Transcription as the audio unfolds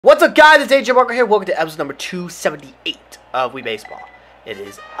What's up, guys? It's ajmarkle here. Welcome to episode number 278 of Wii Baseball. It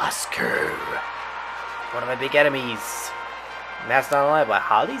is Oscar, one of my big enemies. That's not in the lineup, but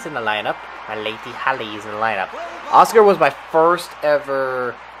Holly's in the lineup. My lady Holly's in the lineup. Oscar was my first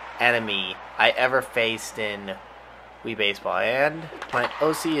ever enemy I ever faced in Wii Baseball, and my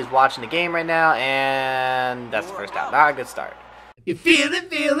OC is watching the game right now, and that's the first out. Not a good start. You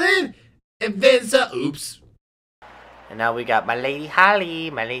feeling, and then oops. And now we got my lady Holly,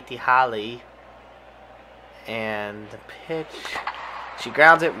 and the pitch. She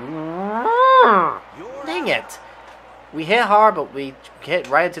grounds it. Dang it! We hit hard, but we hit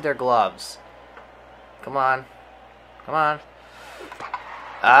right into their gloves. Come on, come on.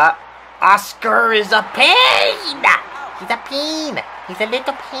 Oscar is a pain. He's a pain. He's a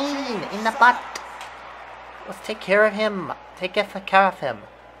little pain in the butt. Let's take care of him. Take care of him.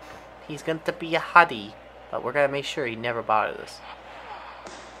 He's going to be a hottie. But we're going to make sure he never bothers us.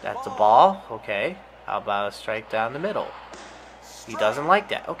 That's a ball. Okay. How about a strike down the middle? He doesn't like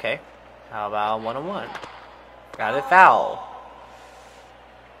that. Okay. How about a 1-on-1? Got it, foul.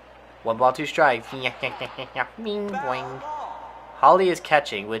 1 ball, 2 strikes. Holly is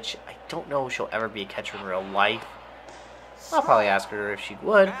catching, which I don't know if she'll ever be a catcher in real life. I'll probably ask her if she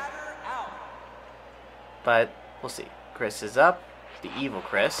would. But we'll see. Chris is up. The evil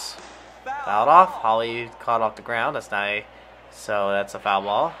Chris. Fouled off. Holly caught off the ground. That's not so that's a foul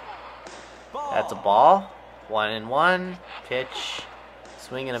ball. That's a ball. 1-1. Pitch.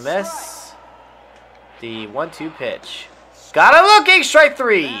 Swing and a miss. The 1-2 pitch. Got him looking! Strike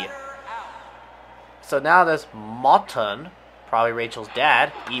 3! So now this Martin, probably Rachel's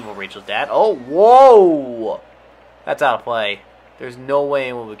dad. Evil Rachel's dad. Oh, whoa! That's out of play. There's no way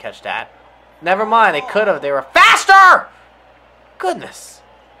anyone would catch that. Never mind. They could have. They were faster! Goodness.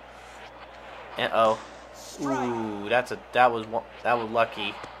 And ooh, that was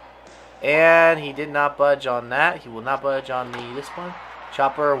lucky. And he did not budge on that. He will not budge on this one.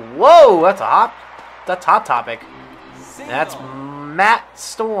 Chopper. Whoa, that's hot topic. And that's Matt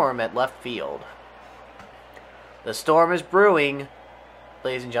Storm at left field. The storm is brewing,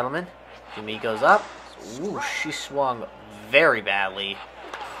 ladies and gentlemen. Jimmy goes up. Ooh, she swung very badly.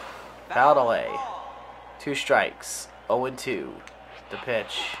 Fouled away. 2 strikes. 0-2. The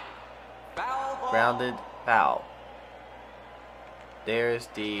pitch. Grounded, foul. There's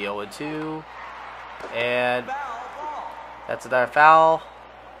the 0-2. And that's another foul.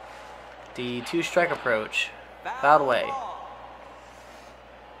 The 2-strike approach. Fouled away.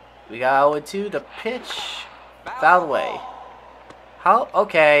 We got 0-2. The pitch. Fouled away. How?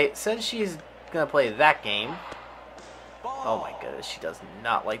 Okay, since she's going to play that game. Oh my goodness, she does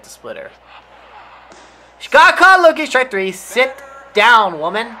not like the splitter. She got caught looking. Strike 3. Sit down,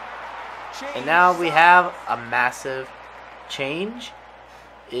 woman. And now we have a massive change,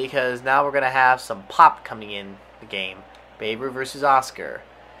 because now we're going to have some pop coming in the game. Babe Ruth versus Oscar.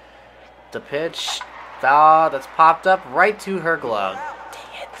 The pitch, foul, that's popped up right to her glove.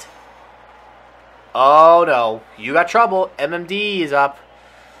 Dang it. Oh no, you got trouble. MMD is up.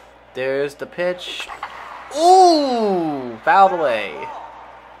 There's the pitch. Ooh, fouled away.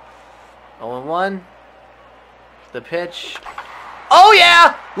 0-1. The pitch. Oh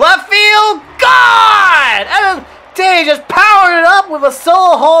yeah! Left field! God! And they just powered it up with a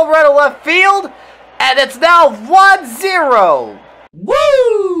solo home run to left field, and it's now 1-0.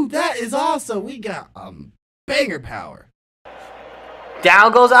 Woo! That is awesome. We got banger power.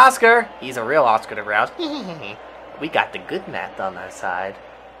 Down goes Oscar. He's a real Oscar to rouse. We got the good math on our side.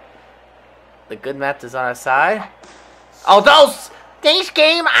 The good math is on our side. Oh, this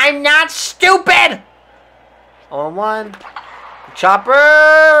game, I'm not stupid! 0-1.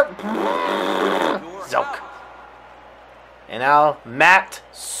 Chopper! Zoke. And now Matt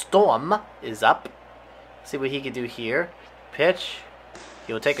Storm is up. See what he can do here. Pitch.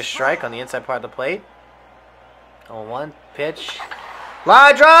 He will take a strike on the inside part of the plate. 0-1. Pitch.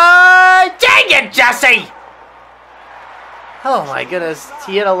 Line drive! Dang it, Jesse! Oh my goodness.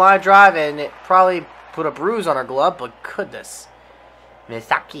 He hit a line drive and it probably put a bruise on her glove, but goodness.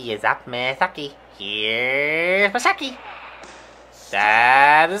 Misaki is up. Misaki. Here's Misaki.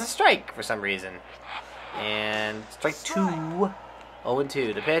 That is a strike for some reason. And strike 2.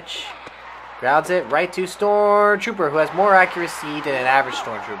 0-2. The pitch. Grounds it right to Stormtrooper, who has more accuracy than an average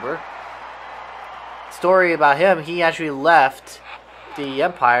Stormtrooper. Story about him, he actually left the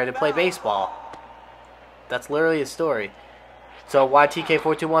Empire to play baseball. That's literally his story. So why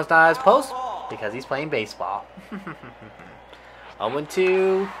TK421's not at his post? Because he's playing baseball.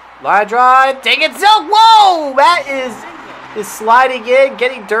 0-2. Line drive. Take it, Silk. Whoa! That is sliding in,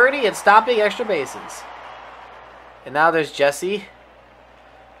 getting dirty, and stopping extra bases. And now there's Jesse.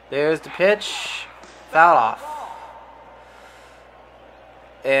 There's the pitch. Foul off.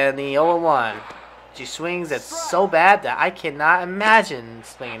 And the 0-1. She swings it so bad that I cannot imagine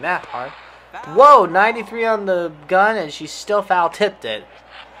swinging that hard. Whoa, 93 on the gun, and she still foul tipped it.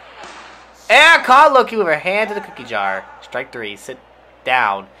 And caught Loki with her hand to the cookie jar. Strike 3. Sit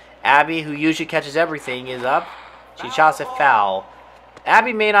down. Abby, who usually catches everything, is up. She shots a foul.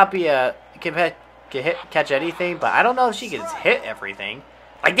 Abby may not be catch anything, but I don't know if she can hit everything.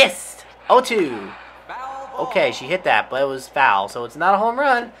 Like this. 0-2. Okay, she hit that, but it was foul, so it's not a home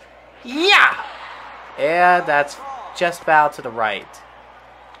run. Yeah! And that's just foul to the right.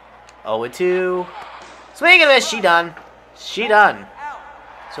 0-2. Swing and miss. She done. She done.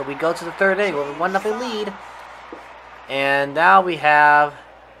 So we go to the third inning with a 1-0 lead. And now we have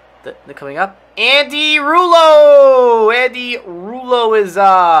the coming up. Andy Rulo! Andy Rulo is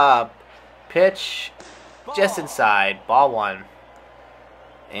up. Pitch just inside. Ball 1.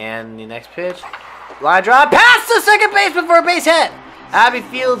 And the next pitch. Line drive. Past the second baseman for a base hit. Abby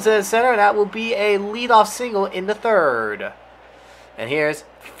fields in center. That will be a leadoff single in the third. And here's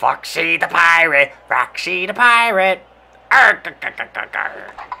Foxy the Pirate. Foxy the Pirate.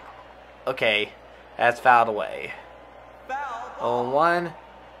 Okay. That's fouled away. 0-1.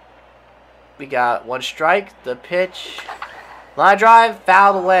 We got 1 strike. The pitch. Line drive.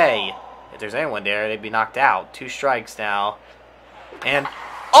 Fouled away. If there's anyone there, they'd be knocked out. 2 strikes now. And,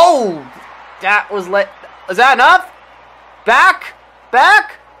 oh! That was is that enough? Back!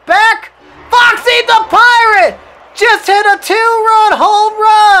 Back! Back! Foxy the Pirate! Just hit a 2-run home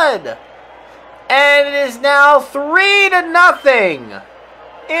run! And it is now 3-0.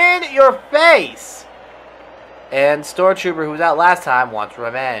 In your face. And Stormtrooper, who was out last time, wants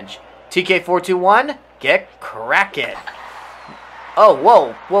revenge. TK421, get crackin'. Oh,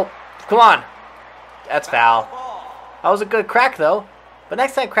 whoa, whoa, come on. That's foul. That was a good crack, though. But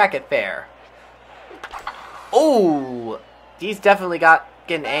next time, crack it fair. Oh, he's definitely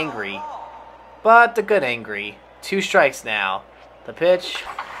getting angry. But the good angry. 2 strikes now. The pitch.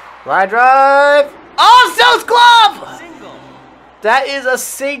 Line drive. Oh, Zoe's glove! Single. That is a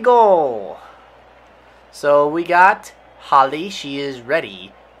single. So we got Holly. She is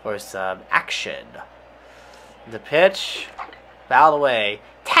ready for some action. The pitch. Fouled away.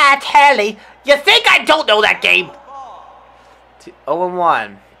 Tat Haley, you think I don't know that game?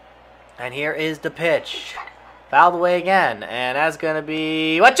 0-1. And here is the pitch. Fouled away again. And that's going to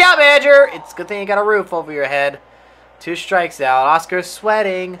be... Watch out, manager! It's a good thing you got a roof over your head. 2 strikes out. Oscar's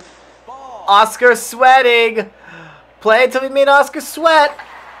sweating. Oscar sweating. Play until we made Oscar sweat.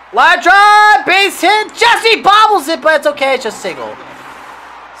 Line drive. Base hit. Jesse bobbles it, but it's okay. It's just single.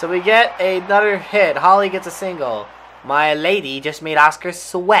 So we get another hit. Holly gets a single. My lady just made Oscar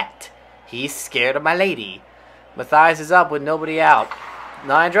sweat. He's scared of my lady. Matthias is up with nobody out.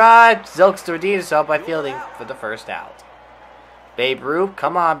 Line drive. Zilks to redeem himself by fielding for the first out. Babe Ruth.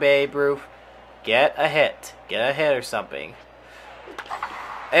 Come on, Babe Ruth. Get a hit. Get a hit or something.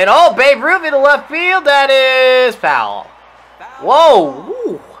 And oh, Babe Ruth in the left field. That is foul. Whoa.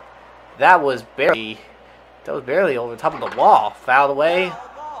 Woo. That was barely over the top of the wall. Fouled away.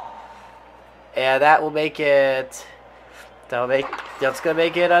 And that will make it... That's going to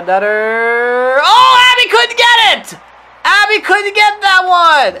make it another... Oh, Abby couldn't get it! Abby couldn't get that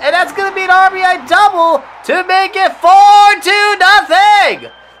one! And that's going to be an RBI double to make it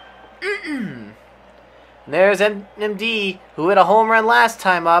 4-2-0! And there's MD, who hit a home run last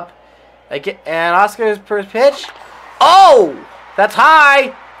time up. And Oscar's first pitch. Oh! That's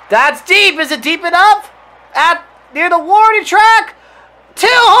high. That's deep. Is it deep enough? Near the warning track? 2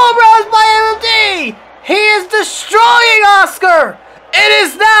 home runs by MD! He is destroying Oscar! It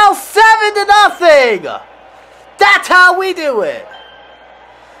is now 7-0! That's how we do it!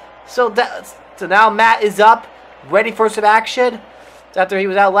 So now Matt is up, ready for some action. After he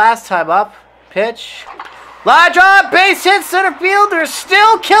was out last time up. Pitch. Line drive, base hit, center field. They're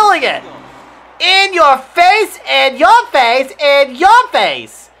still killing it. In your face, and your face, and your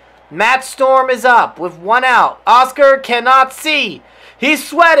face. Matt Storm is up with 1 out. Oscar cannot see. He's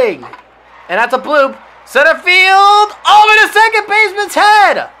sweating. And that's a bloop. Center field, over the second baseman's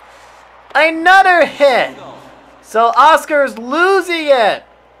head. Another hit. So Oscar's losing it.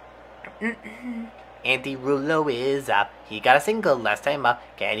 Andy Rulo is up. He got a single last time up.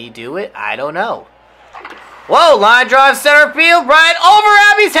 Can he do it? I don't know. Whoa, line drive center field, right over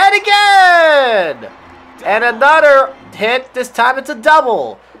Abby's head again. And another hit. This time it's a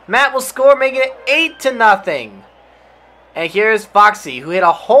double. Matt will score, making it 8-0. And here's Foxy, who hit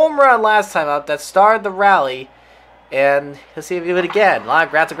a home run last time up that started the rally. And he'll see if he do it again. Line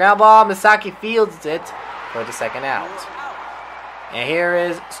grabs a ground ball. Misaki fields it for the second out. And here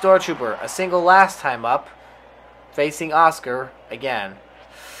is Stormtrooper, a single last time up, facing Oscar again.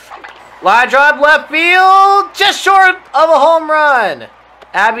 Line drive left field, just short of a home run.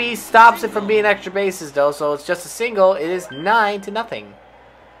 Abby stops it from being extra bases though, so it's just a single. It is 9-0.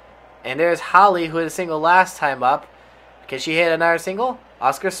 And there's Holly, who hit a single last time up. Can she hit another single?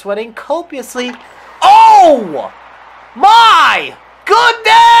 Oscar sweating copiously. Oh! My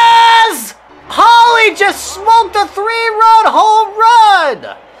goodness! Holly just smoked a 3-run home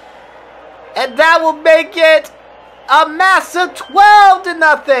run! And that will make it a massive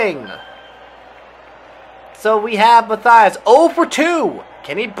 12-0. So we have Matthias 0 for 2.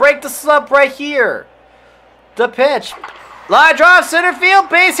 Can he break the slump right here? The pitch. Line drive, center field,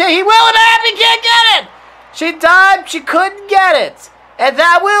 base hit. He will, and Abby can't get it! She dived, she couldn't get it. And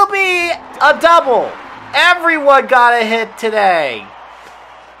that will be a double. Everyone got a hit today.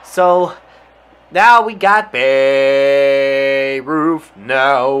 So now we got Babe Ruth.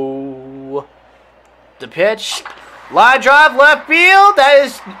 No. The pitch. Line drive, left field. That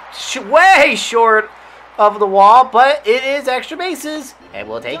is way short of the wall, but it is extra bases, and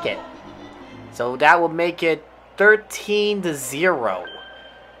we'll take it. So that will make it 13-0.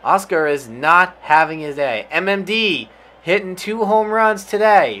 Oscar is not having his day. MMD hitting 2 home runs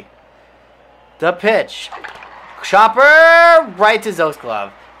today. The pitch. Chopper right to Zoe's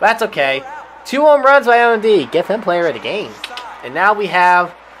glove. But that's okay. 2 home runs by MMD. Give him player of the game. And now we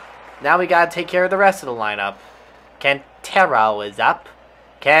gotta take care of the rest of the lineup. Cantero is up.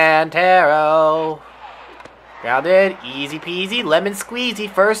 Cantero. Grounded. Easy peasy. Lemon squeezy.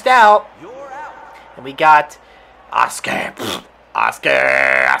 First out. And we got Oscar.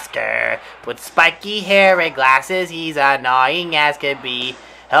 Oscar. With spiky hair and glasses, he's annoying as could be.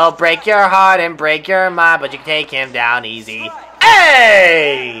 He'll break your heart and break your mind, but you can take him down easy.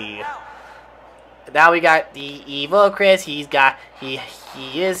 Hey! Now we got the evil Chris. He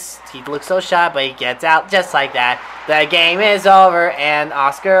looks so shy, but he gets out just like that. The game is over, and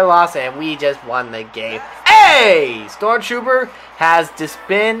Oscar lost, and we just won the game. Hey! Stormtrooper has just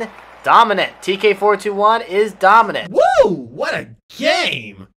been dominant. TK421 is dominant. Woo! What a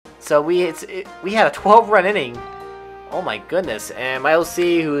game! So we had a 12-run inning. Oh my goodness. And my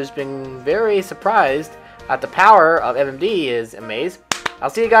OC, who's been very surprised at the power of MMD, is amazed. I'll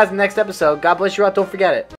see you guys in the next episode. God bless you all. Don't forget it.